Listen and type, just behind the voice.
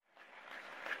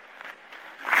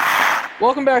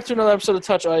Welcome back to another episode of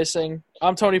Touch Icing.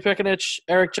 I'm Tony Pickenich,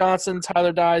 Eric Johnson,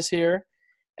 Tyler Dyes here.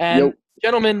 And Yo.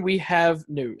 gentlemen, we have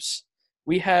news.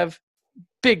 We have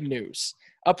big news.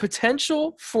 A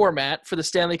potential format for the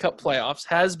Stanley Cup playoffs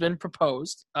has been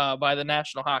proposed by the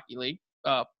National Hockey League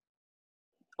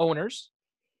owners.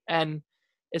 And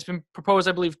it's been proposed,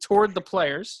 I believe, toward the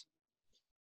players.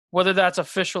 Whether that's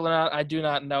official or not, I do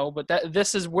not know. But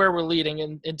this is where we're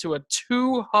leading into a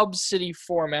two-hub city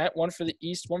format, one for the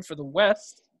East, one for the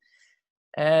West.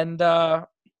 And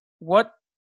what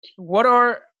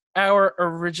are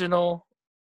our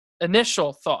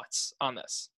initial thoughts on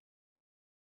this?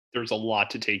 There's a lot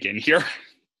to take in here.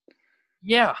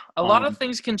 Yeah, a lot of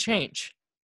things can change.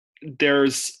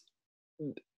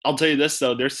 I'll tell you this,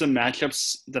 though. There's some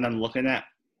matchups that I'm looking at.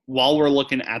 While we're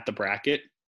looking at the bracket,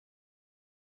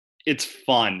 it's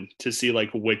fun to see,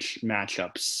 which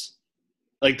matchups.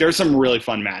 There's some really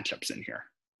fun matchups in here,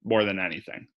 more than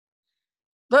anything.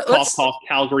 Let's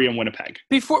Calgary and Winnipeg.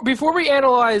 Before we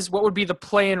analyze what would be the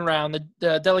play-in round,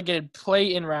 the delegated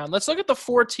play-in round, let's look at the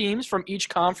four teams from each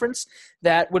conference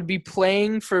that would be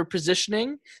playing for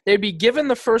positioning. They'd be given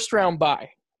the first-round bye.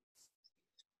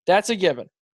 That's a given.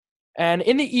 And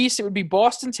in the East, it would be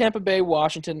Boston, Tampa Bay,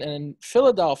 Washington, and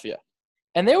Philadelphia.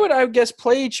 And they would, I guess,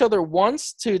 play each other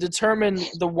once to determine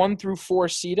the 1 through 4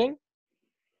 seeding.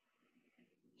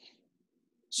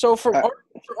 So for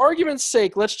argument's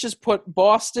sake, let's just put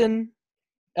Boston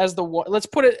as the one. Let's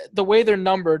put it the way they're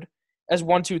numbered as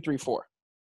 1, 2, 3, 4,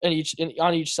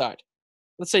 on each side.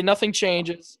 Let's say nothing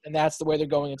changes, and that's the way they're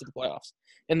going into the playoffs.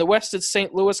 In the West, it's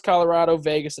St. Louis, Colorado,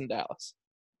 Vegas, and Dallas.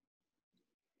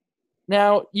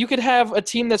 Now, you could have a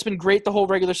team that's been great the whole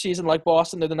regular season, like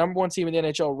Boston. They're the number one team in the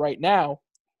NHL right now,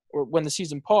 or when the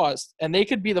season paused, and they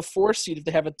could be the 4th seed if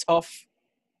they have a tough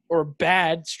or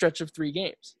bad stretch of 3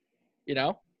 games. You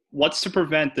know? What's to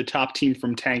prevent the top team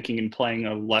from tanking and playing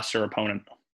a lesser opponent?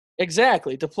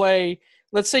 Exactly. To play,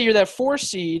 let's say you're that 4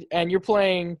 seed and you're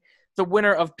playing the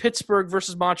winner of Pittsburgh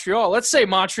versus Montreal. Let's say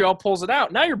Montreal pulls it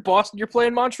out. Now you're Boston, you're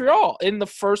playing Montreal in the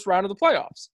first round of the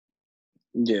playoffs.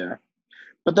 Yeah.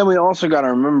 But then we also got to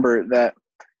remember that,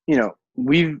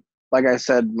 like I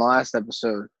said in the last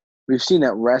episode, we've seen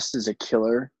that rest is a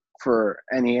killer for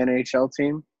any NHL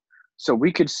team. So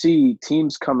we could see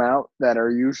teams come out that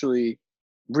are usually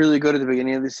really good at the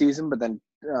beginning of the season, but then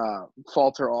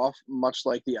falter off, much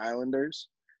like the Islanders.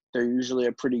 They're usually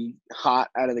a pretty hot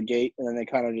out of the gate, and then they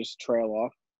kind of just trail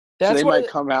off. So they might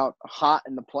come out hot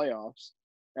in the playoffs.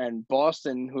 And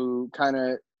Boston, who kind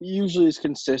of usually is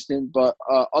consistent, but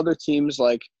other teams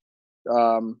like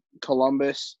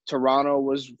Columbus, Toronto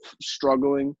was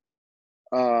struggling.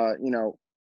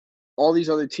 All these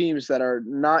other teams that are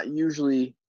not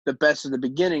usually the best at the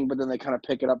beginning, but then they kind of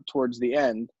pick it up towards the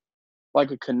end,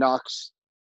 like a Canucks.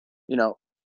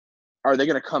 Are they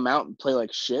going to come out and play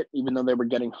like shit, even though they were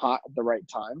getting hot at the right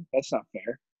time? That's not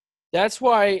fair. That's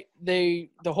why the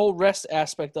whole rest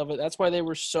aspect of it, that's why they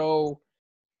were so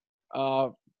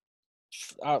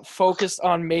focused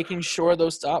on making sure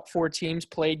those top 4 teams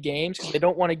played games, because they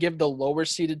don't want to give the lower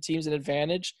seeded teams an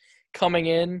advantage. Coming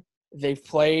in, they've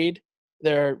played,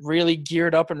 they're really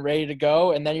geared up and ready to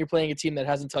go, and then you're playing a team that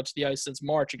hasn't touched the ice since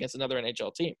March against another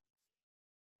NHL team.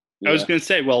 Yeah. I was going to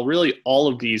say, well, really all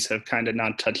of these have kind of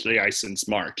not touched the ice since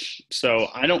March. So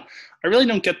I really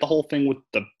don't get the whole thing with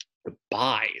the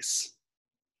buys.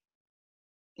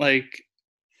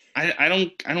 I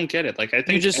don't get it. I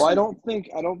think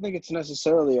I don't think it's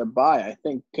necessarily a bye. I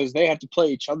think because they have to play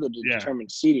each other to determine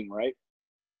seeding, right?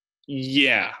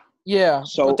 Yeah. Yeah.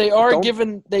 So but they are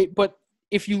given but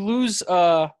if you lose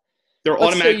they're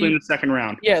automatically in the second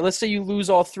round. Yeah, let's say you lose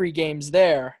all 3 games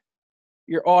there,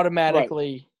 you're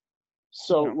automatically right.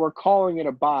 So we're calling it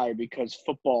a bye because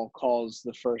football calls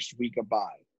the first week a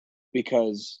bye.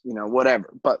 Because,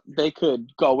 whatever. But they could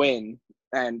go in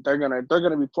and they're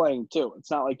gonna be playing too.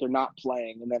 It's not like they're not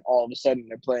playing and then all of a sudden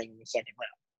they're playing in the second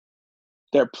round.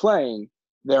 They're playing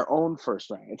their own first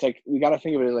round. It's like you got to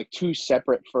think of it as 2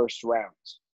 separate first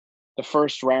rounds. The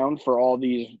first round for all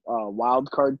these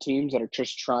wild card teams that are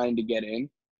just trying to get in,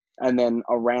 and then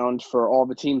a round for all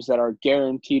the teams that are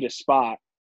guaranteed a spot,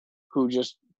 who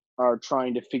just are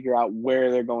trying to figure out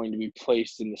where they're going to be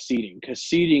placed in the seeding, because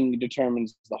seeding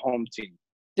determines the home team.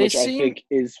 I think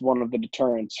is one of the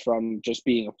deterrents from just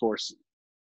being a 4 seed.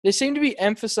 They seem to be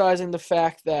emphasizing the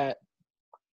fact that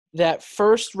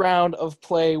first round of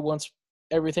play, once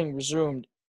everything resumes,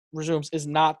 is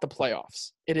not the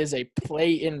playoffs. It is a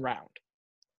play-in round.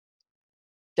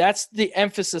 That's the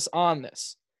emphasis on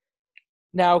this.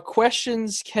 Now,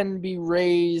 questions can be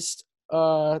raised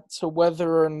to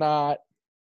whether or not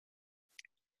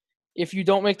if you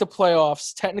don't make the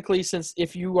playoffs, technically, since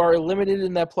if you are eliminated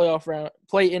in that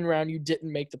play-in round, you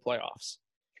didn't make the playoffs.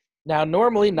 Now,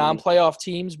 normally, non-playoff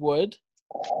teams would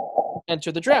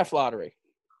enter the draft lottery.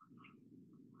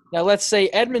 Now, let's say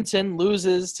Edmonton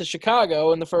loses to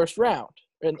Chicago in the first round,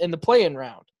 in the play-in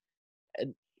round.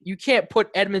 And you can't put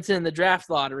Edmonton in the draft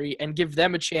lottery and give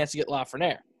them a chance to get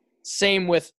Lafreniere. Same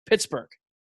with Pittsburgh.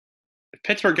 If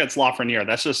Pittsburgh gets Lafreniere,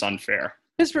 that's just unfair.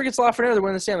 Pittsburgh gets Lafreniere, they're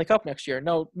winning the Stanley Cup next year.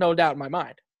 No doubt in my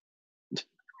mind.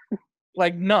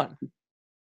 Like, none.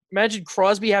 Imagine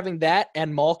Crosby having that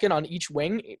and Malkin on each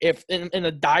wing if in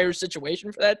a dire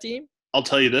situation for that team. I'll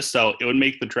tell you this, though. It would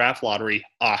make the draft lottery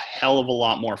a hell of a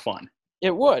lot more fun.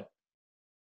 It would.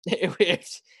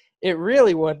 It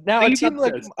really would. Now, a team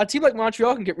like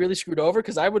Montreal can get really screwed over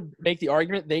because I would make the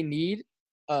argument they need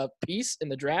a piece in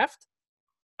the draft,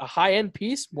 a high-end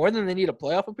piece, more than they need a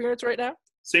playoff appearance right now.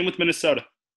 Same with Minnesota.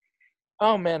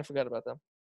 Oh, man, I forgot about them.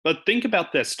 But think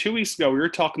about this. 2 weeks ago, we were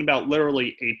talking about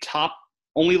literally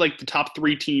only like the top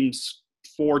 3 teams,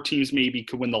 4 teams maybe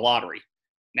could win the lottery.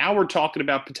 Now we're talking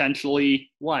about potentially,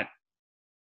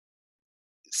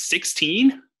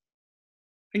 16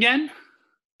 again?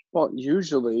 Well,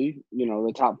 usually,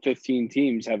 the top 15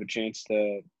 teams have a chance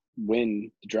to win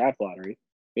the draft lottery.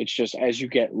 It's just as you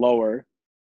get lower,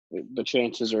 the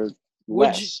chances are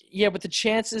less. But the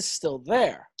chance is still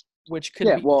there, which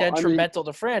could be detrimental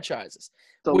to franchises.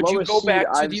 Would you go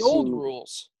back to the old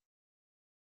rules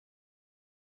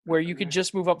where you could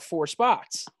just move up 4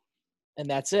 spots and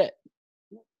that's it?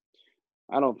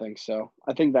 I don't think so.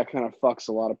 I think that kind of fucks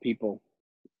a lot of people.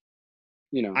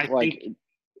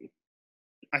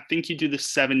 I think you do the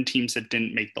 7 teams that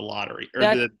didn't make the lottery. Or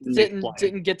that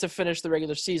didn't get to finish the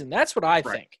regular season. That's what I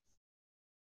think.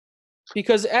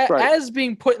 Because as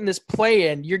being put in this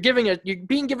play-in, you're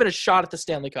being given a shot at the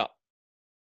Stanley Cup.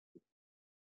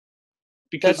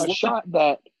 Because a shot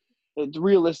that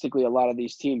realistically a lot of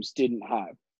these teams didn't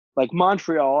have. Like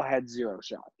Montreal had 0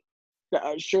 shot.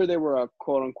 Sure, they were a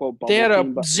quote-unquote bubble They had a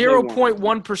team,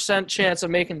 0.1% chance of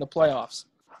making the playoffs.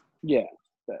 Yeah.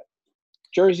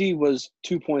 Jersey was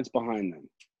 2 points behind them.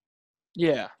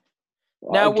 Yeah.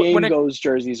 Now, when it goes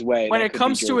Jersey's way. When it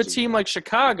comes to a team like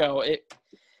Chicago,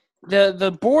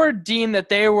 the board deemed that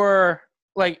they were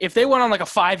like if they went on like a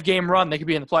 5-game run, they could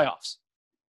be in the playoffs.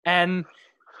 And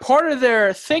part of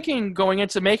their thinking going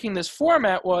into making this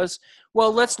format was,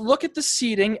 well, let's look at the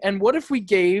seeding, and what if we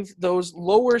gave those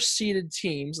lower seeded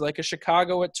teams like a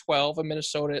Chicago at 12, a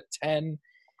Minnesota at 10,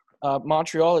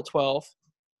 Montreal at 12,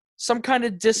 some kind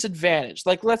of disadvantage.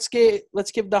 Like let's give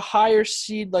the higher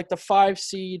seed, like the 5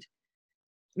 seed,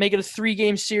 make it a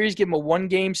 3-game series, give them a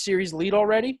 1-game series lead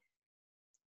already.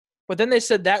 But then they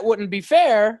said that wouldn't be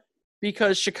fair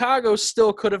because Chicago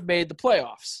still could have made the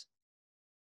playoffs.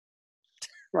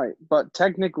 Right, but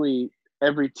technically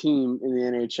every team in the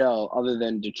NHL other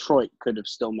than Detroit could have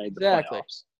still made the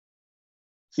playoffs.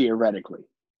 Theoretically.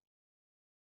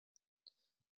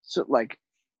 So, like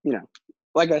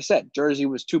I said, Jersey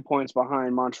was 2 points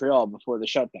behind Montreal before the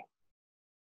shutdown.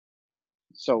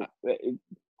 So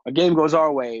a game goes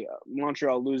our way,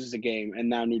 Montreal loses a game, and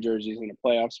now New Jersey's in a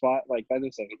playoff spot. Like, that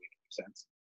doesn't make any sense.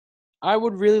 I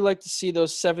would really like to see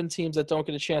those 7 teams that don't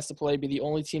get a chance to play be the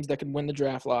only teams that can win the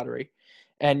draft lottery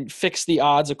and fix the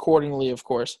odds accordingly, of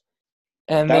course.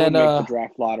 And that then would make the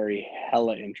draft lottery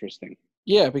hella interesting.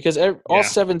 Yeah, because all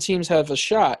 7 teams have a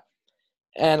shot.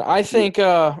 And I think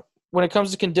when it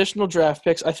comes to conditional draft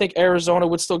picks, I think Arizona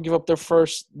would still give up their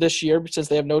first this year since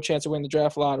they have no chance of winning the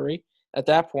draft lottery at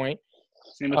that point.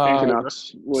 Same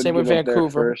with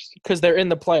Vancouver because they're in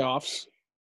the playoffs.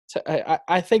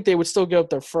 I think they would still give up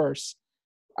their first.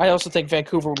 I also think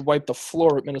Vancouver would wipe the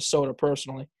floor at Minnesota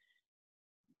personally.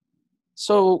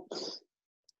 So,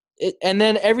 and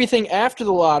then everything after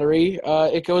the lottery,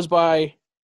 it goes by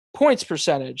points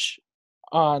percentage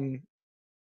on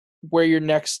where the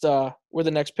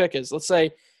next pick is. Let's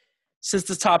say since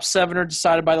the top 7 are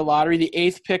decided by the lottery, the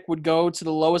 8th pick would go to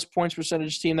the lowest points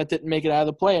percentage team that didn't make it out of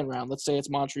the play-in round. Let's say it's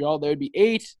Montreal. They would be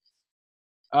 8.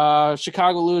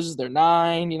 Chicago loses, they're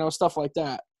 9, stuff like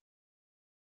that.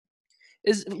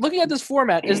 Looking at this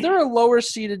format, is there a lower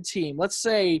seeded team, let's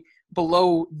say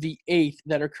below the 8th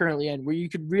that are currently in, where you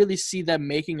could really see them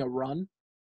making a run?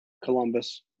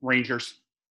 Columbus. Rangers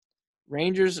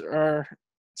are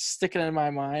sticking in my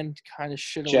mind kind of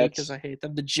shittily because I hate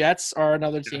them. The Jets are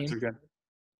another team.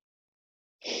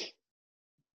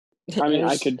 I mean,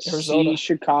 I could see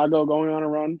Chicago going on a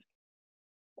run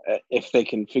if they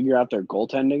can figure out their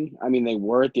goaltending. I mean, they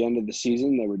were at the end of the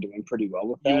season. They were doing pretty well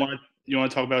with that. You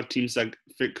want to talk about teams that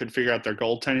could figure out their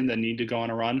goaltending that need to go on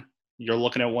a run? You're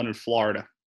looking at one in Florida.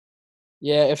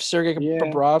 Yeah, if Sergei Yeah.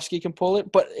 Bobrovsky can pull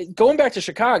it. But going back to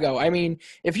Chicago, I mean,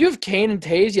 if you have Kane and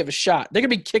Taves, you have a shot. They're going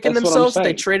to be kicking That's what I'm themselves if they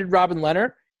saying. traded Robin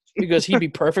Leonard because he'd be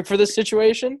perfect for this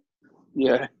situation.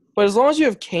 Yeah. But as long as you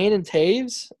have Kane and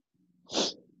Taves,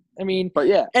 I mean, But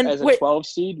yeah, and as a wait, 12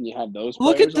 seed and you have those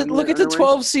look players at the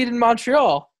 12 seed in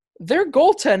Montreal. Their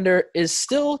goaltender is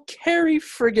still Carey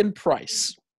friggin'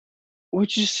 Price.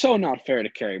 which is so not fair to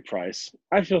Carey Price.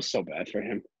 I feel so bad for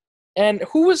him. And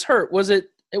who was hurt?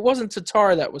 It wasn't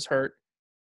Tatar that was hurt.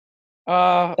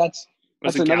 That's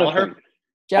Was it another Gallagher?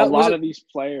 thing. A lot of these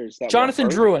players that Jonathan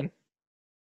were hurt, Drouin,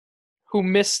 who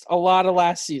missed a lot of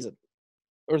last season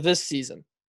or this season.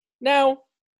 Now,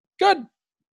 good,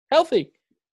 healthy.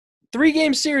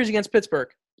 3-game series against Pittsburgh.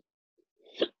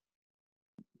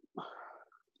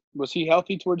 was he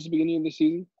healthy towards the beginning of the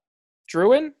season?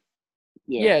 Drouin?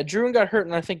 Yeah. Yeah, Drouin got hurt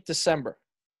in, I think, December.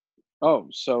 Oh,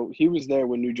 so he was there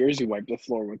when New Jersey wiped the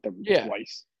floor with them Yeah.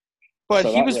 twice. But So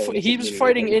he that was really he doesn't was mean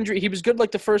fighting anything. injury. He was good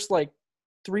like the first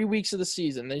 3 weeks of the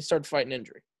season. Then he started fighting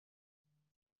injury.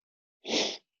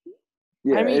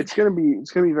 Yeah, I mean- it's gonna be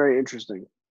very interesting.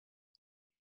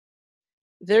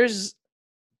 There's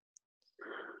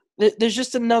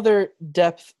just another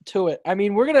depth to it. I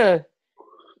mean,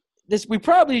 we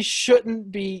probably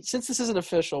shouldn't be, since this isn't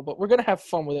official, but we're gonna have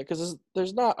fun with it because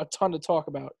there's not a ton to talk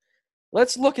about.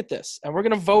 Let's look at this, and we're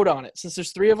gonna vote on it. Since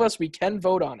there's 3 of us, we can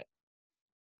vote on it.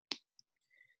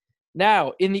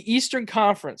 Now, in the Eastern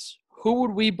Conference, who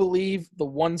would we believe the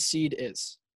 1 seed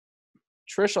is?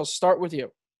 Trish, I'll start with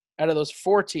you. Out of those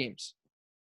 4 teams,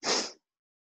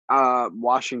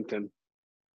 Washington.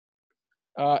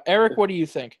 Eric, what do you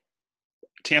think?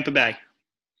 Tampa Bay.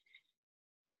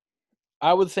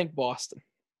 I would think Boston.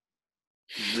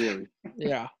 Really?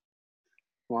 Yeah,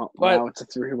 Well, But- now it's a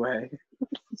 3-way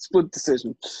split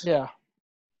decision. yeah.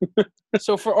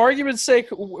 So, for argument's sake,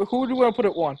 who do we want to put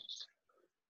at 1?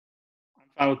 I'm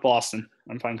fine with Boston.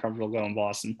 I'm fine comfortable going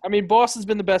Boston. I mean, Boston's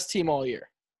been the best team all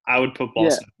year. I would put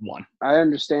Boston at 1. I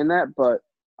understand that, but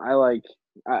I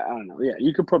don't know. Yeah,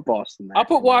 you could put Boston there. I'll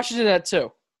put Washington at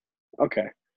 2. Okay.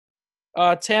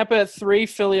 Tampa at 3,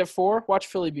 Philly at 4. Watch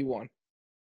Philly be 1.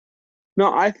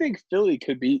 No, I think Philly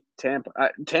could beat Tampa.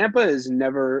 Tampa is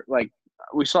never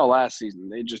we saw last season.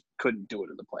 They just couldn't do it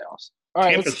in the playoffs. All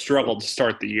right. Tampa struggled to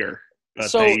start the year, but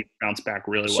So- they bounced back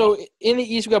really well. So in the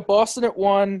East, we got Boston at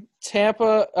 1,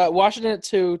 Washington at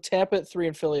 2, Tampa at 3,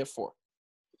 and Philly at 4.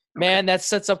 Man, that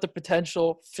sets up the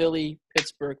potential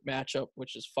Philly-Pittsburgh matchup,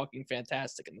 which is fucking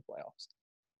fantastic in the playoffs.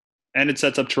 And it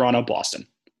sets up Toronto-Boston.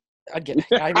 Again,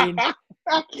 I mean,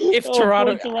 if Oh,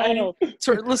 Toronto, poor Toronto.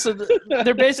 listen,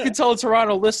 they're basically telling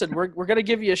Toronto, listen, we're going to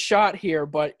give you a shot here,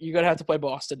 but you're going to have to play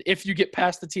Boston if you get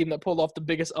past the team that pulled off the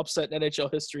biggest upset in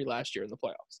NHL history last year in the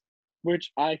playoffs.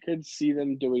 Which I could see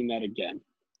them doing that again.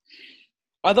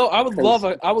 Although I would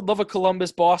love a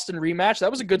Columbus-Boston rematch.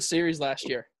 That was a good series last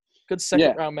year. Good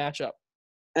second-round matchup.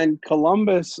 And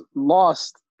Columbus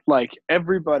lost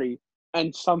everybody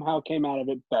and somehow came out of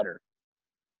it better.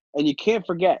 And you can't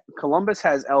forget, Columbus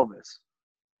has Elvis.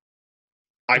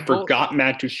 I forgot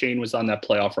Matt Duchene was on that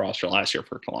playoff roster last year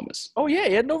for Columbus. Oh, yeah,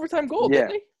 he had an overtime goal, Yeah.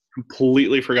 didn't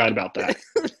Completely forgot about that.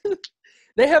 he?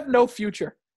 They have no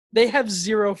future. They have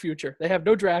zero future. They have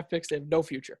no draft picks. They have no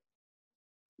future.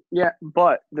 Yeah,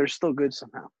 but they're still good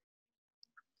somehow.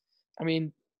 I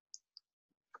mean,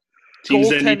 Teams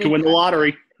that need to win the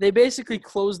lottery. they basically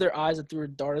closed their eyes and threw a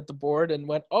dart at the board and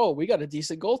went, oh, we got a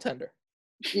decent goaltender.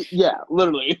 Yeah,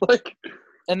 literally.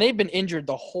 And they've been injured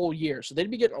the whole year, so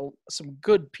they'd be getting some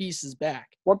good pieces back.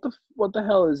 What the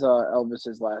hell is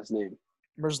Elvis's last name?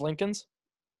 Merz Lincoln's.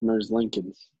 Merz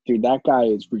Lincoln's. Dude, that guy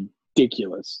is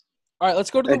ridiculous. All right,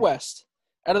 let's go to the West.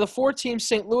 Out of the 4 teams,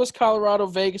 St. Louis, Colorado,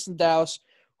 Vegas, and Dallas,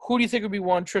 who do you think would be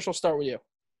 1? Trish, I'll start with you.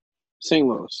 St.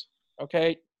 Louis.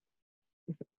 Okay.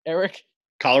 Eric?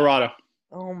 Colorado.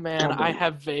 Oh, man, Oh, I boy.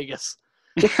 have Vegas.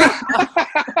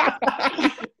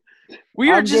 We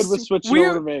are I'm just good with switching we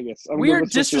over are, to Vegas. we are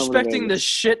disrespecting the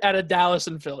shit out of Dallas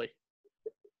and Philly.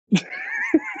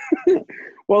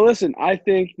 Well, listen, I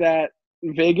think that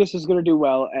Vegas is going to do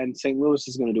well and St. Louis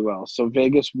is going to do well. So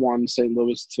Vegas 1, St.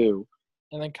 Louis 2.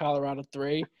 And then Colorado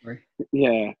 3.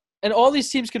 Yeah. And all these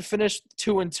teams could finish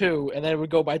 2-2, and then it would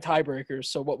go by tiebreakers.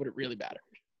 So what would it really matter?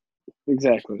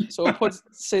 Exactly. So we'll put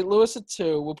St. Louis at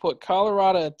 2. We'll put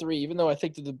Colorado at 3. Even though I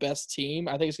think they're the best team,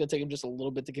 I think it's going to take them just a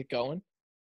little bit to get going.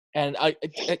 And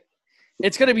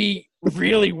it's going to be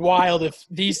really wild if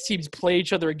these teams play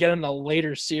each other again in a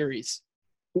later series.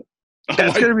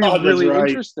 It's going to be really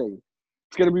interesting.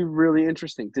 It's going to be really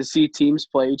interesting to see teams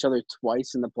play each other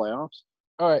twice in the playoffs.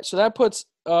 All right, so that puts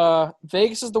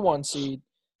Vegas as the 1 seed,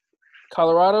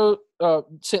 Colorado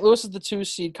St. Louis is the 2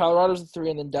 seed, Colorado's the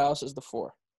 3, and then Dallas is the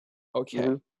 4. Okay.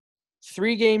 Mhm.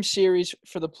 3-game series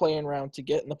for the play-in round to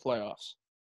get in the playoffs.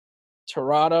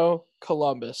 Toronto,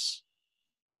 Columbus.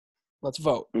 Let's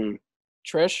vote. Mm.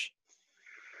 Trish?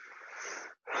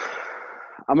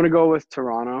 I'm gonna go with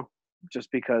Toronto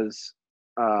just because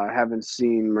I haven't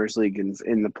seen Merzlikins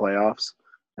in the playoffs.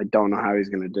 I don't know how he's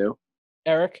gonna do.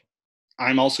 Eric?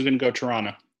 I'm also going to go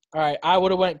Toronto. All right, I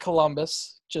would have went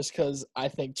Columbus just because I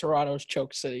think Toronto's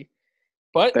choke city.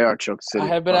 But They are choke city. I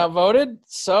have been outvoted,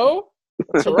 so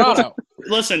Toronto.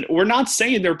 Listen, we're not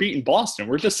saying they're beating Boston.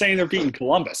 We're just saying they're beating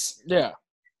Columbus. Yeah,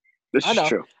 This I know. is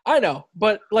true. I know.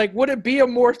 But, like, would it be a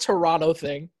more Toronto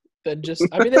thing than just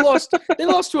 – I mean, they lost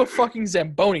to a fucking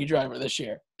Zamboni driver this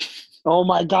year. Oh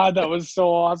my god, that was so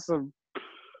awesome.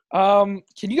 Can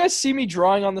you guys see me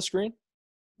drawing on the screen?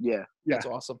 Yeah. Yeah, That's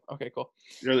awesome. Okay, cool.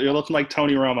 you're looking like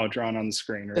Tony Romo drawn on the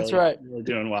screen. Really, That's right. You're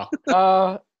doing well.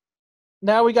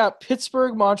 Now we got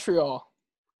Pittsburgh, Montreal.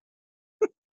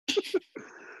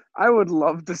 I would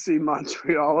love to see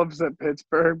Montreal upset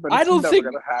Pittsburgh, but it's I don't never think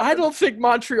gonna happen.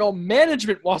 Montreal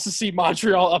management wants to see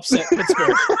Montreal upset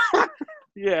Pittsburgh.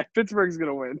 Yeah, Pittsburgh's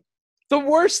gonna win. The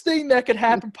worst thing that could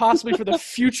happen possibly for the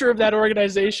future of that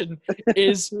organization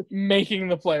is making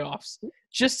the playoffs.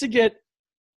 Just to get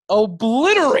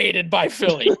obliterated by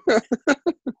Philly.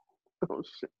 Oh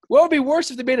shit. What would be worse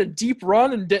if they made a deep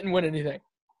run and didn't win anything?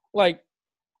 Like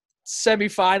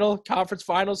semifinal, conference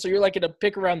final, so you're like in a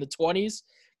pick around the 20s,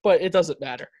 but it doesn't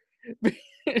matter.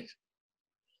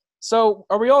 So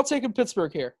are we all taking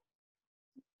Pittsburgh here?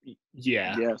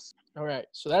 Yeah. Yes. All right,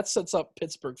 so that sets up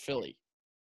Pittsburgh-Philly,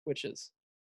 which is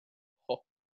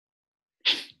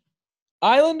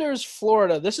Islanders,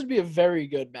 Florida. This would be a very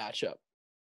good matchup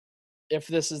if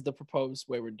this is the proposed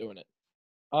way we're doing it.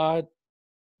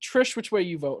 Trish, which way are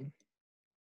you voting?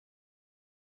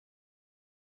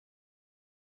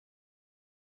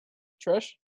 Trish?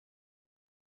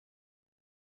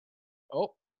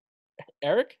 Oh,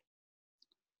 Eric?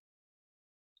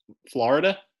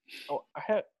 Florida. Oh, I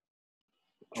had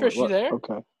Oh, Trish. You what? there?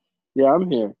 Okay. Yeah, I'm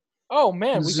here. Oh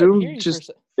man, we Zoom couldn't hear you for a just-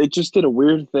 sec. It just did a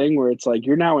weird thing where it's like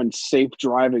you're now in safe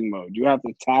driving mode. You have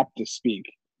to tap to speak.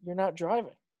 You're not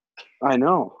driving. I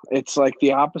know. It's like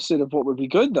the opposite of what would be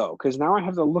good though, because now I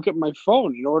have to look at my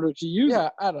phone in order to use it. Yeah,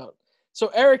 I don't.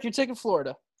 So Eric, you're taking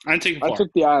Florida. I'm taking I Florida.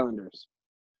 took the Islanders.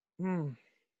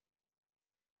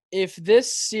 If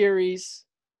this series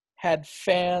had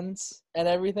fans and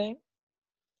everything,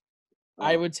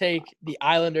 I would take the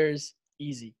Islanders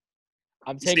easy.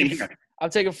 I'm Same taking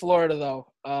here. Florida though.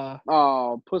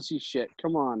 Oh, pussy shit!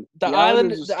 Come on. The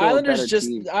Islanders are Islanders still a better just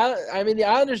team. the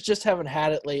Islanders just haven't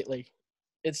had it lately.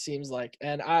 It seems like,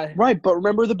 and Right, but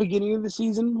remember the beginning of the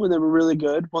season when they were really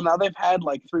good? Well, now they've had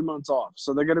like 3 months off,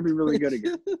 so they're gonna be really good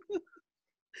again.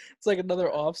 It's like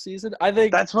another off season. I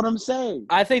think That's what I'm saying.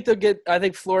 I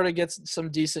think Florida gets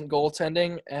some decent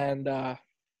goaltending, and I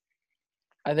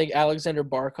think Alexander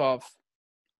Barkov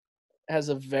has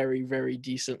a very, very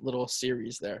decent little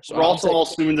series there. So We're also all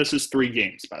assuming this is 3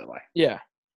 games, by the way. yeah,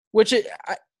 which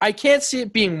I can't see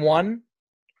it being 1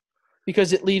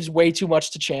 because it leaves way too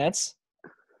much to chance,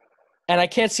 and I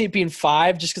can't see it being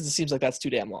 5 just because it seems like that's too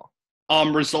damn long.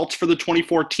 Results for the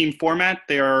 24-team format.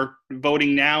 They are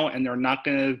voting now, and they're not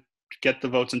going to get the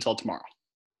votes until tomorrow.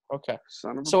 Okay,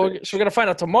 Son of a so bitch. we're gonna find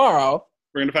out tomorrow.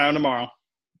 We're going to find out tomorrow.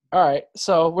 All right,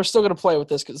 so we're still gonna play with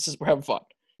this because we're having fun.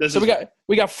 This So is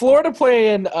we got Florida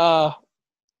playing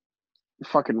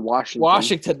Fucking Washington.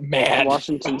 Washington. Man,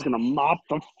 Washington's gonna mop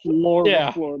the floor Yeah.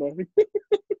 with Florida.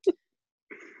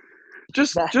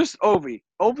 just Ovi.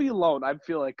 Ovi alone, I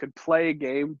feel like could play a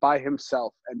game by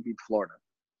himself and beat Florida.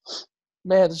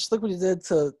 Man, just look what he did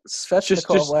to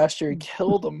Svechnikov Just- last year. He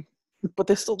killed him, but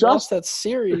they still Just- lost that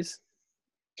series.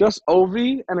 Just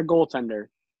Ovi and a goaltender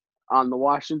on the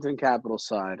Washington Capitals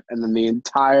side, and then the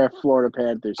entire Florida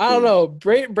Panthers team. I don't know.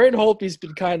 Braden Holtby's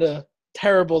been kind of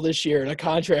terrible this year, and a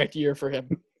contract year for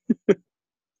him.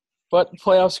 But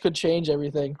playoffs could change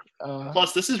everything,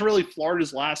 Plus, this is really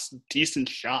Florida's last decent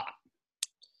shot.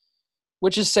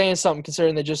 which is saying something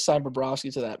considering they just signed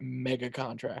Bobrovsky to that mega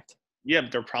contract. Yeah,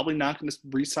 but they're probably not going to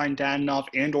re-sign Dadonov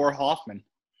and or Hoffman.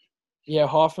 Yeah,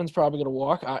 Hoffman's probably going to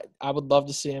walk. I would love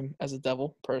to see him as a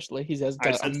Devil, personally. He has I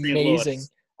got said St.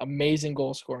 Louis. amazing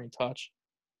goal-scoring touch.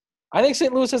 I think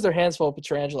St. Louis has their hands full with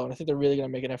Pietrangelo, and I think they're really going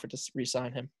to make an effort to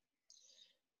re-sign him.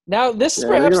 Now, this is Yeah,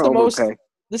 they're perhaps gonna the most overpay.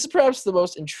 this is perhaps the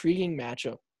most intriguing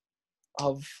matchup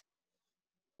of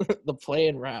the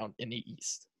play-in round in the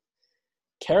East.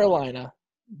 Carolina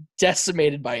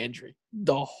decimated by injury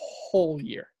the whole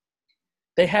year.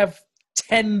 They have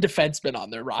 10 defensemen on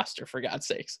their roster, for God's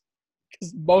sakes,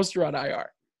 because most are on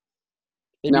IR.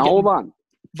 Now hold on.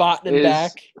 Vatanen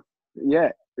back. Yeah,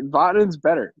 Vatanen's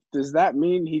better. Does that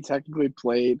mean he technically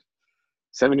played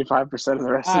 75% of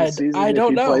the rest of the season? I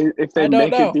don't know. If they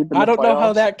make it deep in the playoffs? I don't know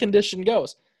how that condition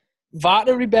goes. Vatanen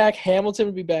would be back. Hamilton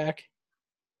would be back.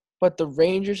 But the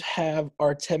Rangers have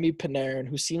Artemi Panarin,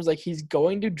 who seems like he's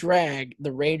going to drag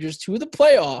the Rangers to the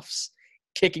playoffs,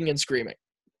 kicking and screaming.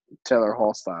 Taylor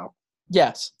Hall style.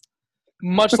 Yes.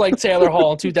 Much like Taylor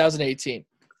Hall in 2018.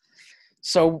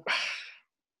 So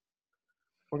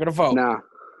we're going to vote. Nah,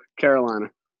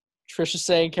 Carolina. Trish is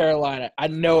saying Carolina. I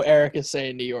know Eric is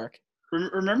saying New York.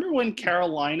 Remember when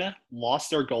Carolina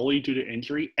lost their goalie due to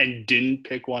injury and didn't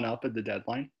pick one up at the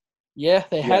deadline? Yeah,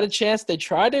 they had a chance. They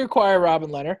tried to acquire Robin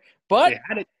Lehner, but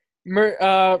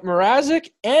Mrazek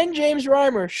and James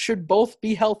Reimer should both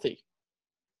be healthy.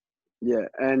 Yeah,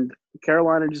 and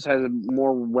Carolina just has a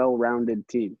more well-rounded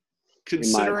team.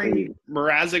 Considering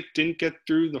Mrazek didn't get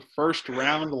through the first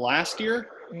round last year,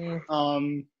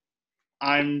 I'm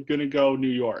going to go New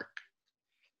York.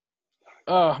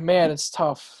 Oh, man, it's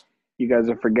tough. You guys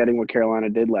are forgetting what Carolina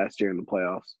did last year in the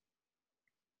playoffs.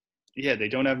 Yeah, they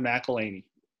don't have McElhinney.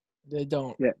 They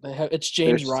don't. Yeah. It's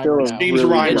James Reimer now.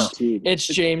 It's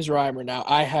James Reimer now.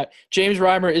 James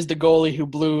Reimer is the goalie who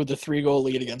blew the 3-goal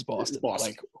lead against Boston.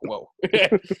 Like, whoa.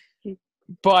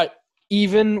 But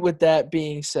even with that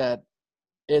being said,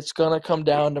 it's going to come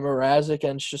down to Mrazek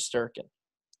and Shesterkin.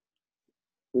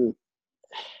 And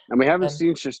we haven't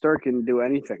seen Shesterkin do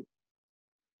anything.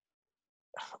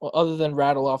 Well, other than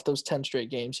rattle off those 10 straight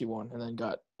games he won and then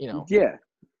got, Yeah.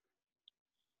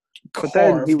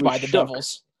 Carved by the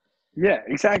Devils. Yeah,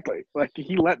 exactly. Like,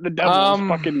 he let the Devils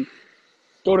fucking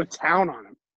go to town on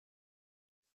him.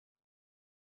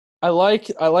 I like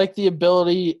the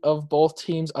ability of both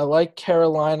teams. I like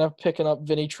Carolina picking up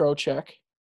Vinny Trocheck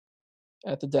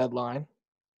at the deadline.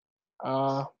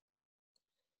 Plus,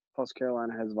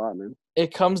 Carolina has Vatanen.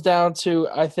 It comes down to,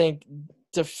 I think,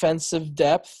 defensive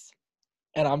depth,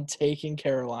 and I'm taking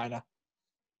Carolina.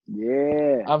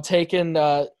 Yeah. I'm taking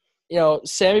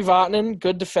Sammy Vatanen,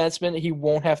 good defenseman. He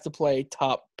won't have to play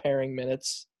top pairing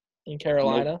minutes in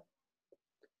Carolina. Nope.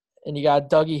 And you got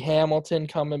Dougie Hamilton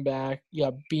coming back. You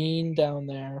got Bean down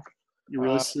there. You're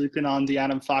really sleeping on the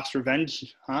Adam Fox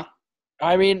revenge, huh?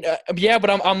 I mean, yeah, but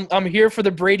I'm here for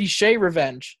the Brady Shea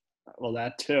revenge. Well,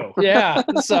 that too. Yeah,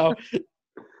 so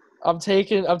I'm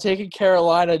taking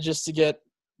Carolina just to get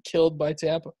killed by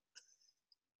Tampa.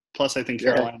 Plus, I think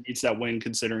Carolina needs that win,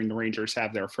 considering the Rangers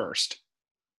have their first.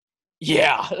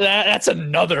 Yeah, that's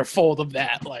another fold of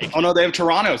that. Like, oh no, they have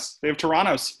Toronto's.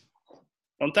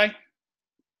 Don't they?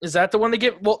 Is that the one they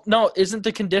get? Well, no, isn't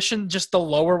the condition just the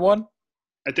lower one?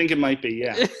 I think it might be.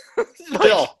 Yeah.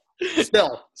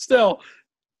 Still.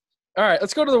 All right,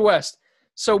 let's go to the West.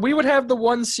 So we would have the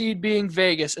 1 seed being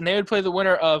Vegas, and they would play the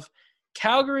winner of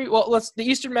Calgary. Well, the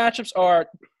Eastern matchups are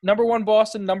number 1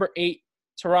 Boston, number 8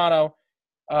 Toronto,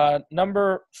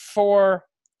 number 4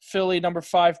 Philly, number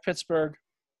 5 Pittsburgh,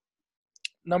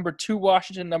 number 2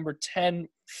 Washington, number 10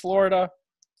 Florida,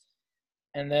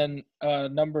 and then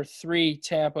number 3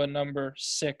 Tampa, number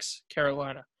 6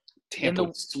 Carolina.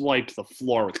 Tampa swiped the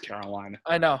floor with Carolina.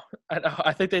 I know.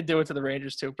 I think they do it to the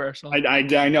Rangers too, personally.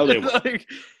 I know they would.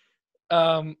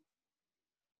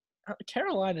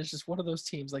 Carolina is just one of those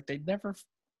teams. Like, they never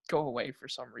go away for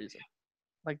some reason.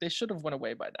 Like, they should have went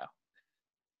away by now.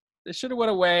 They should have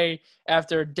went away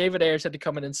after David Ayers had to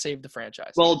come in and save the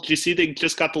franchise. Well, do you see they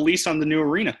just got the lease on the new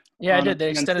arena? Yeah, I did. They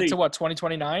extended to what,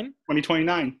 2029?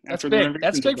 2029. That's big.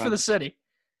 That's big for the city.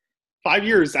 5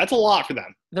 years. That's a lot for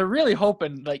them. They're really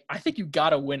hoping. Like, I think you got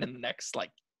to win in the next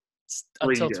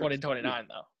until 2029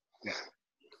 though.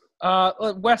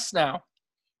 Yeah. West now.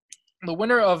 The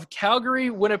winner of Calgary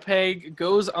Winnipeg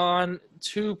goes on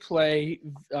to play.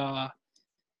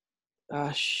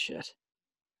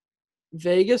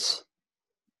 Vegas.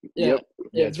 Yeah,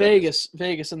 Vegas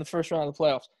in the first round of the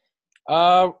playoffs.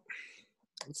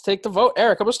 Let's take the vote.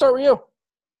 Eric, I'm gonna start with you.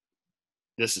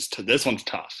 This one's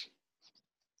tough.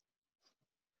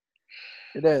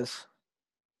 It is.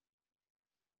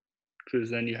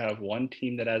 Because then you have one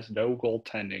team that has no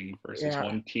goaltending versus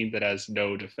one team that has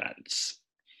no defense.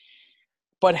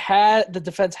 But the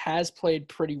defense has played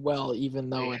pretty well, even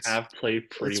though it's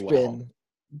been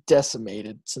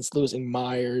decimated since losing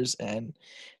Myers and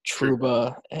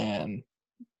Trouba and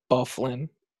Bufflin.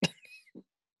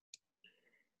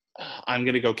 I'm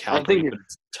gonna go Calgary, but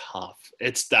it's tough.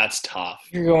 That's tough.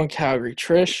 You're going Calgary,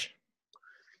 Trish.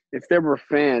 If there were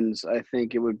fans, I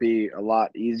think it would be a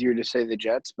lot easier to say the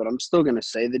Jets, but I'm still gonna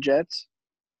say the Jets.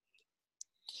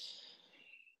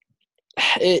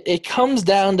 It comes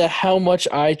down to how much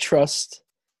I trust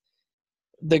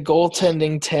the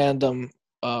goaltending tandem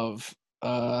of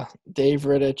Dave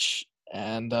Riddich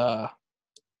and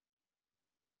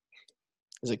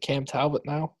is it Cam Talbot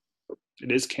now?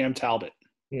 It is Cam Talbot.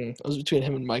 It was between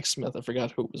him and Mike Smith. I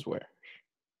forgot who was where.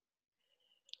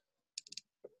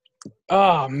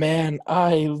 Oh, man.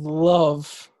 I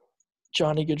love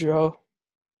Johnny Gaudreau.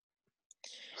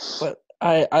 But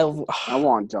I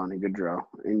want Johnny Gaudreau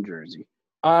in Jersey.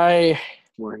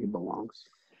 Where he belongs.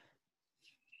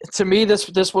 To me,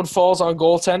 this one falls on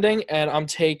goaltending, and I'm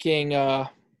taking Connor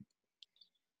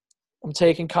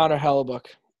Hellebuck.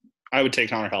 I would take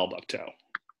Connor Hellebuck too.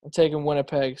 I'm taking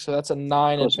Winnipeg, so that's a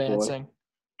 9 Close advancing.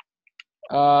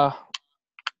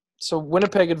 So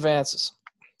Winnipeg advances.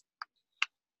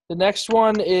 The next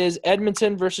one is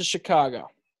Edmonton versus Chicago.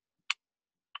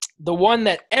 The one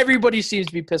that everybody seems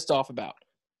to be pissed off about.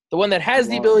 The one that has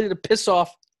the ability to piss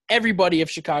off everybody if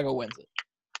Chicago wins it.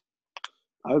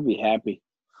 I would be happy.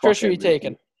 Trish, who are you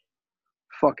taking?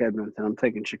 Fuck Edmonton. I'm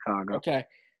taking Chicago. Okay.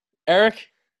 Eric?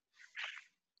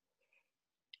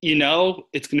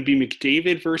 It's going to be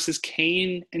McDavid versus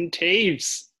Kane and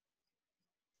Taves.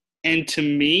 And to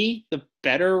me, the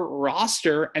better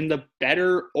roster and the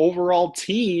better overall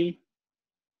team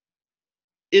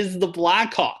is the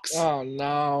Blackhawks. Oh,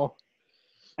 no.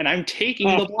 And I'm taking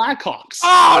the Blackhawks.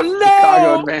 Oh, no!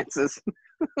 Chicago advances.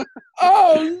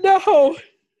 Oh, no!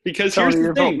 Because here's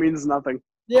the thing. Vote means nothing.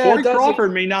 Yeah, Corey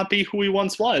Crawford may not be who he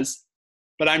once was,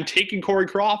 but I'm taking Corey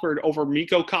Crawford over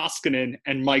Mikko Koskinen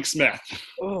and Mike Smith.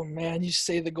 Oh, man, you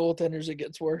say the goaltenders, it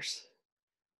gets worse.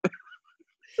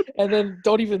 And then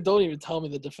don't even tell me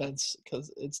the defense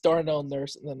because it's Darnell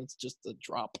Nurse, and then it's just a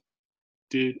drop.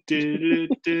 Oh,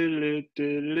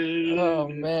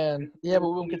 man. Yeah, but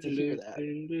we won't get to hear that.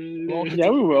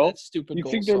 We will. Stupid you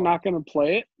goal think they're song. not going to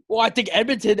play it? Well, I think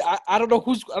Edmonton. I don't know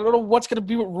what's going to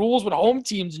be with rules with home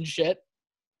teams and shit.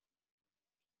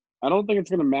 I don't think it's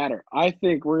going to matter. I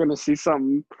think we're going to see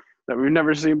something that we've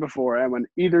never seen before, and when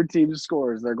either team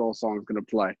scores, their goal song is going to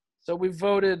play. So we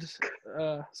voted.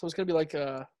 So it's going to be like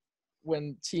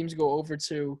when teams go over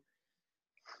to.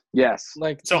 Yes.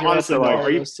 Like so honestly,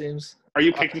 those teams. Are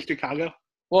you picking Chicago?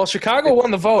 Well, Chicago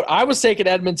won the vote. I was taking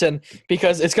Edmonton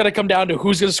because it's going to come down to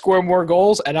who's going to score more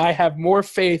goals, and I have more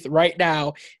faith right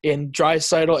now in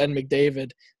Draisaitl and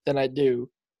McDavid than I do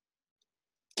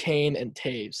Kane and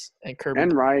Taves and Kirby.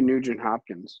 And Ryan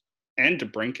Nugent-Hopkins. And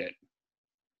DeBrincat.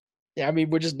 Yeah, I mean,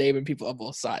 we're just naming people on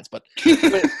both sides. But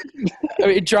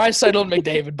Draisaitl and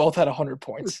McDavid both had 100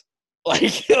 points. But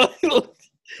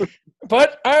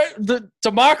the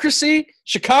democracy,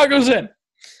 Chicago's in.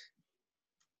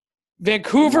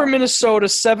 Vancouver, Minnesota,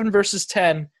 7 versus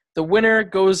 10. The winner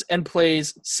goes and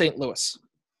plays St. Louis.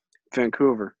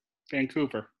 Vancouver.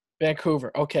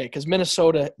 Okay, because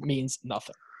Minnesota means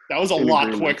nothing. That was a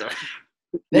lot quicker.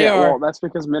 Well, that's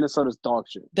because Minnesota's dog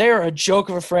shit. They are a joke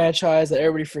of a franchise that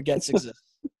everybody forgets exists.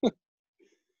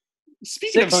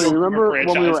 Speaking of remember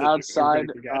when we were outside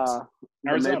the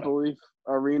Maple Leaf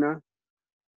Arena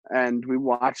and we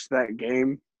watched that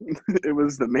game? It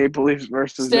was the Maple Leafs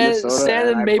versus Minnesota. Stand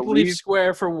in Maple Leaf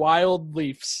Square for Wild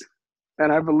Leafs.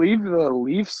 And I believe the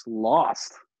Leafs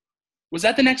lost. Was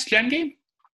that the next gen game?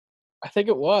 I think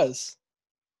it was.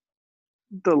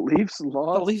 The Leafs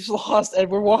lost.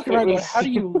 And we're walking around going, how do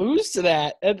you lose to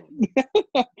that? And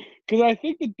because I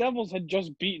think the Devils had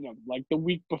just beaten them like the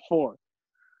week before.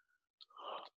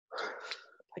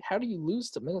 Like, how do you lose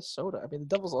to Minnesota? I mean,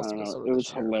 the Devils lost to Minnesota. It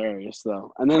was hilarious,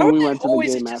 though. And then we went to the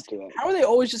game after that. How are they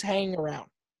always just hanging around?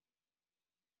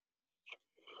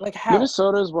 Like, how?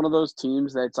 Minnesota is one of those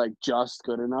teams that's, like, just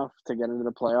good enough to get into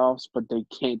the playoffs, but they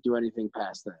can't do anything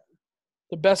past that.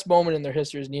 The best moment in their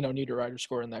history is Nino Niederreiter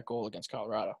scoring that goal against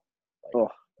Colorado.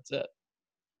 That's it.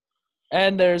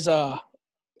 And there's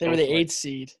they were the 8th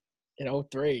seed in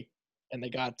 2003, and they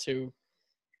got to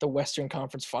the Western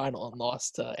Conference Final and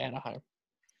lost to Anaheim.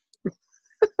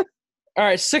 All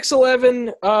right,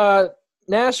 6-11,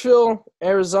 Nashville,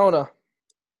 Arizona.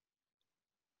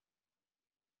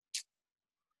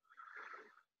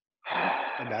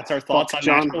 And that's our thoughts on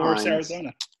Nashville versus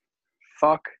Arizona.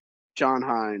 Fuck John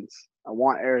Hines. I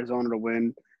want Arizona to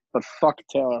win, but fuck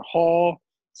Taylor Hall.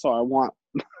 So I want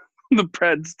the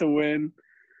Preds to win.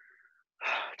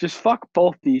 Just fuck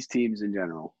both these teams in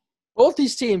general. Both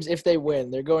these teams, if they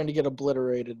win, they're going to get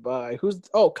obliterated by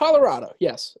Colorado.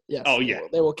 Yes. Oh, yeah.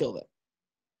 They will kill them.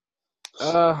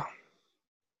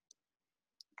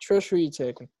 Trish, who are you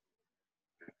taking?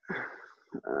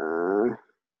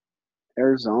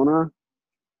 Arizona. A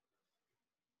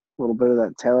little bit of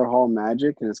that Taylor Hall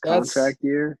magic in his contract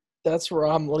year. That's where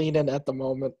I'm leaning at the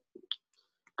moment.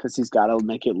 Because he's got to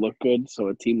make it look good so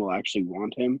a team will actually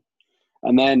want him.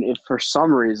 And then if for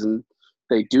some reason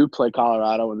they do play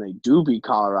Colorado and they do beat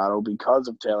Colorado because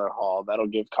of Taylor Hall, that'll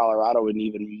give Colorado an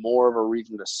even more of a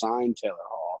reason to sign Taylor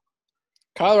Hall.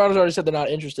 Colorado's already said they're not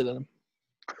interested in him.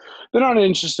 They're not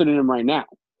interested in him right now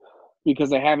because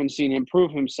they haven't seen him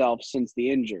prove himself since the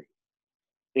injury.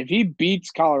 If he beats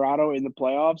Colorado in the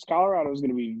playoffs, Colorado is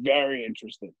going to be very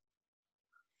interested.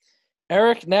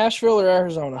 Eric, Nashville or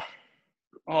Arizona?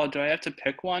 Oh, do I have to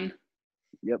pick one?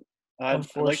 Yep. I'd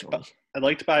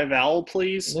like to buy a vowel,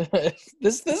 please.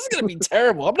 This is going to be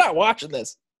terrible. I'm not watching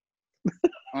this.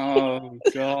 Oh,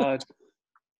 God.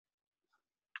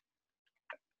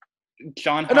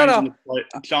 John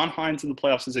Hines in the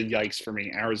playoffs is a yikes for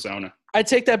me. Arizona. I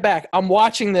take that back. I'm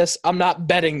watching this. I'm not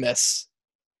betting this.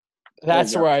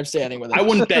 That's where I'm standing with it. I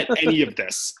wouldn't bet any of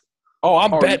this. Oh,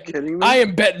 I'm Are betting. you kidding me? I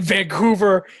am betting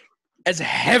Vancouver as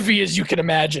heavy as you can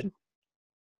imagine.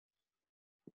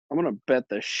 I'm going to bet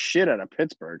the shit out of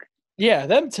Pittsburgh. Yeah,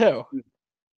 them too.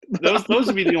 Those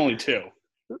would be the only two.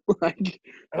 Like,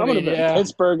 I'm going to bet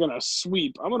Pittsburgh in a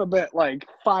sweep. I'm going to bet like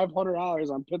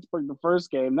 $500 on Pittsburgh the first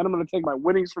game. Then I'm going to take my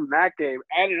winnings from that game,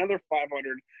 add another $500,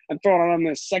 and throw it on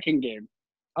this second game.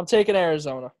 I'm taking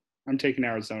Arizona. I'm taking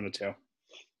Arizona too.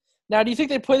 Now, do you think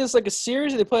they play this like a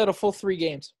series or they play it a full 3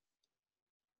 games?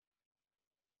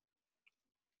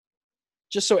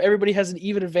 Just so everybody has an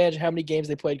even advantage of how many games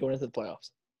they played going into the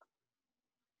playoffs.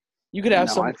 You could have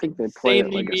some I think they play it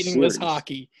insanely like a meaningless series.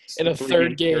 hockey in a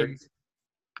third game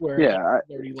where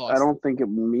already lost. I don't think it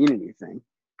would mean anything.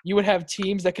 You would have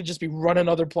teams that could just be running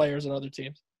other players and other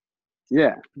teams.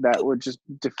 Yeah, that would just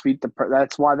defeat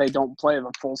that's why they don't play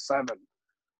the full 7.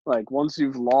 Like, once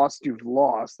you've lost, you've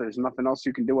lost. There's nothing else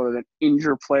you can do other than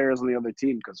injure players on the other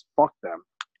team because fuck them.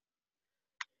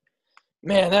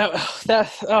 Man,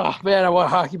 I want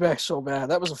hockey back so bad.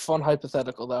 That was a fun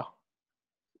hypothetical, though.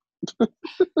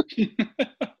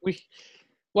 We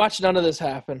watch none of this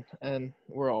happen, and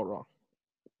we're all wrong.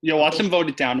 Yeah, watch them vote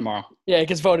it down tomorrow. Yeah, it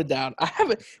gets voted down. I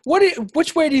haven't.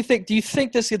 Which way do you think? Do you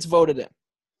think this gets voted in?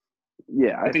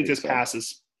 Yeah, I think this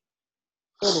passes.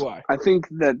 So do I. I think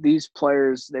that these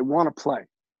players, they want to play.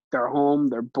 They're home.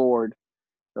 They're bored.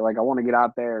 They're like, I want to get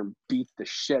out there and beat the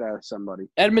shit out of somebody.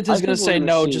 Edmonton's going to say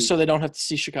no just so they don't have to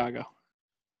see Chicago.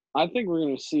 I think we're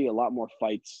going to see a lot more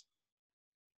fights.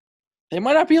 They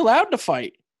might not be allowed to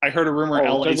fight. I heard a rumor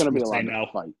LA's going to say no.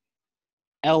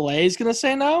 LA's going to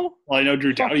say no? Well, I know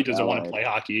Drew Doughty doesn't want to play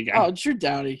hockey again. Oh, Drew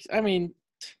Doughty. I mean,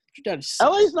 Drew Doughty sucks.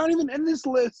 LA's not even in this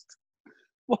list.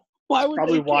 Why would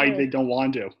Probably they why care? they don't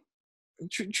want to.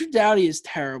 Drew Doughty is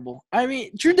terrible. I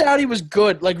mean, Drew Doughty was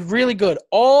good, like really good,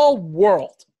 all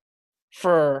world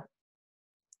for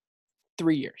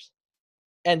 3 years.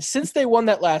 And since they won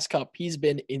that last cup, he's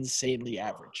been insanely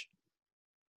average.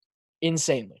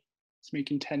 Insanely. He's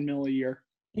making $10 million a year.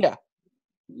 Yeah.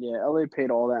 Yeah, LA paid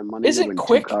all that money. Isn't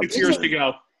Quick 6 years to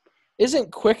go.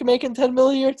 Isn't Quick making $10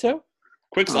 million a year too?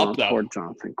 Quick's up though. Poor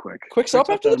Jonathan Quick. Quick's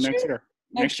up after this next year? year.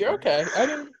 Next year, okay.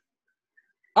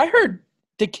 I heard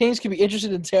the Kings could be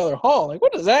interested in Taylor Hall. Like,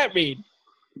 what does that mean?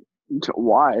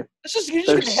 Why? It's just you're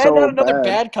They're just gonna hand so out another bad.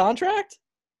 bad contract?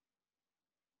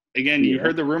 Again, you Yeah.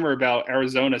 heard the rumor about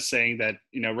Arizona saying that,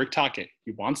 Rick Tocchet,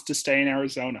 he wants to stay in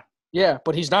Arizona. Yeah,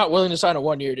 but he's not willing to sign a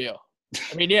 1-year deal.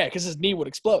 I mean, yeah, because his knee would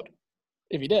explode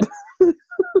if he did. He's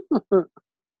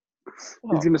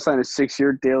going to sign a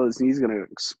 6-year deal. His knee's going to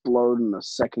explode in the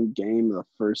second game of the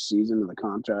first season of the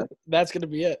contract. That's going to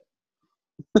be it.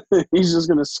 He's just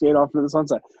going to skate off into the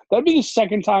sunset. That'd be the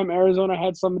second time Arizona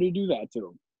had somebody do that to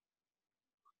him.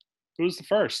 Who was the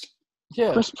first?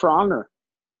 Yeah. Chris Pronger.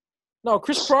 No,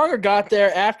 Chris Pronger got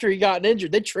there after he got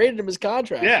injured. They traded him his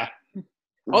contract. Yeah.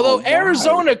 Although Oh, why?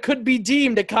 Arizona could be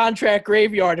deemed a contract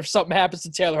graveyard if something happens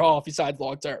to Taylor Hall if he signs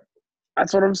long term.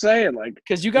 That's what I'm saying. Like,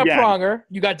 Because you got Yeah. Pronger,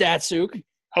 you got Datsuk,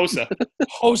 Hossa.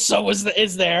 Hossa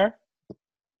is there.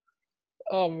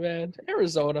 Oh man,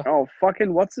 Arizona. oh,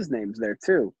 fucking what's his name's there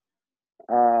too?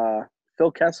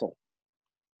 Phil Kessel.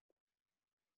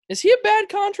 Is he a bad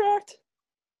contract?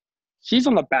 He's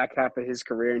on the back half of his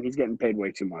career, and he's getting paid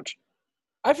way too much.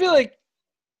 I feel like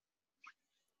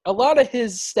a lot of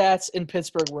his stats in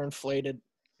Pittsburgh were inflated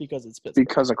because it's Pittsburgh.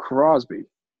 Because of Crosby.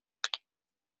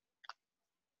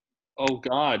 Oh,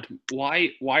 God.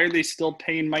 Why are they still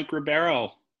paying Mike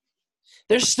Ribeiro?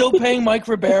 They're still paying Mike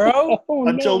Ribeiro? Oh,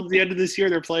 Until the end of this year,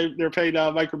 they're paying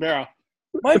Mike Ribeiro.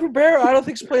 Mike Ribeiro, I don't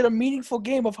think, has played a meaningful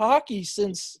game of hockey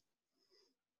since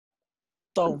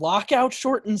the lockout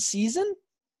shortened season?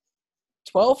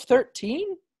 12-13?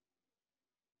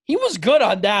 He was good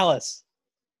on Dallas.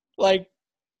 Like,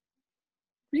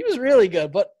 he was really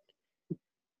good. But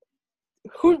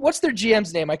what's their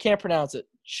GM's name? I can't pronounce it.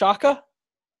 Shaka?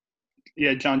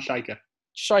 Yeah, John Shaika.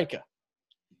 Shaika.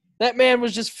 That man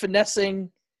was just finessing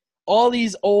all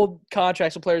these old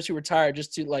contracts of players who retired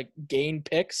just to like gain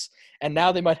picks, and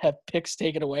now they might have picks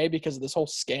taken away because of this whole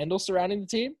scandal surrounding the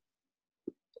team.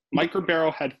 Mike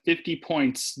Ribeiro had 50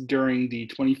 points during the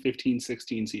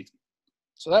 2015-16 season.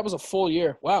 So that was a full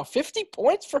year. Wow, 50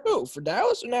 points for who? For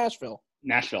Dallas or Nashville?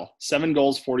 Nashville. 7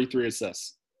 goals, 43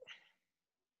 assists.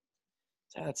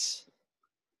 That's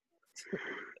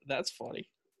funny.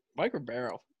 Mike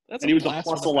Ribeiro. And he was a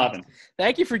plus 11.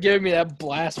 Thank you for giving me that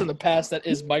blast from the past that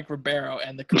is Mike Ribeiro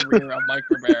and the career of Mike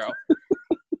Ribeiro.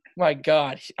 My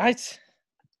God.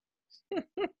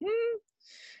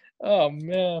 Oh,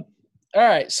 man. All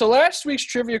right. So last week's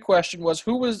trivia question was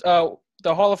who was the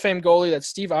Hall of Fame goalie that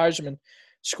Steve Yzerman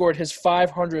scored his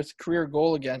 500th career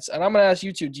goal against? And I'm going to ask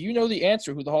you two, do you know the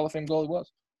answer who the Hall of Fame goalie was?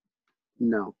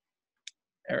 No.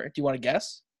 Eric, do you want to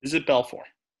guess? Is it Belfour?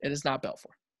 It is not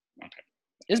Belfour. Okay.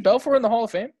 Is Belfour in the Hall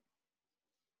of Fame?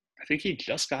 I think he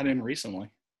just got in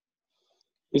recently.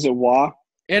 Is it Waugh?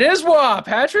 It is Waugh.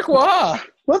 Patrick Waugh.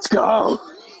 Let's go.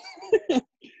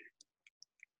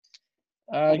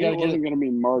 I it wasn't going to be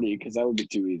Marty because that would be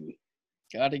too easy.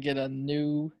 Got to get a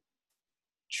new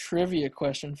trivia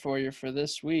question for you for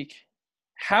this week.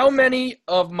 How many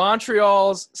of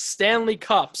Montreal's Stanley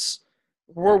Cups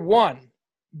were won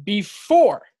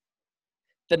before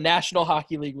the National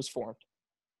Hockey League was formed?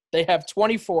 They have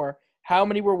 24. How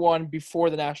many were won before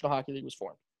the National Hockey League was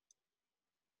formed?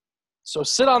 So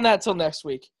sit on that till next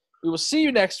week. We will see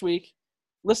you next week.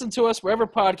 Listen to us wherever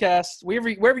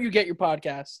you get your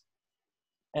podcasts.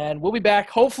 And we'll be back.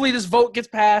 Hopefully this vote gets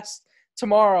passed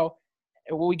tomorrow.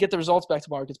 And when we get the results back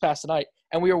tomorrow, it gets passed tonight.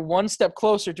 And we are one step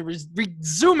closer to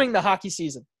resuming the hockey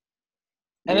season.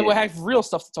 And then we'll have real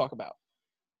stuff to talk about.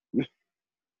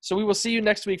 So we will see you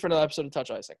next week for another episode of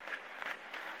Touch Icing.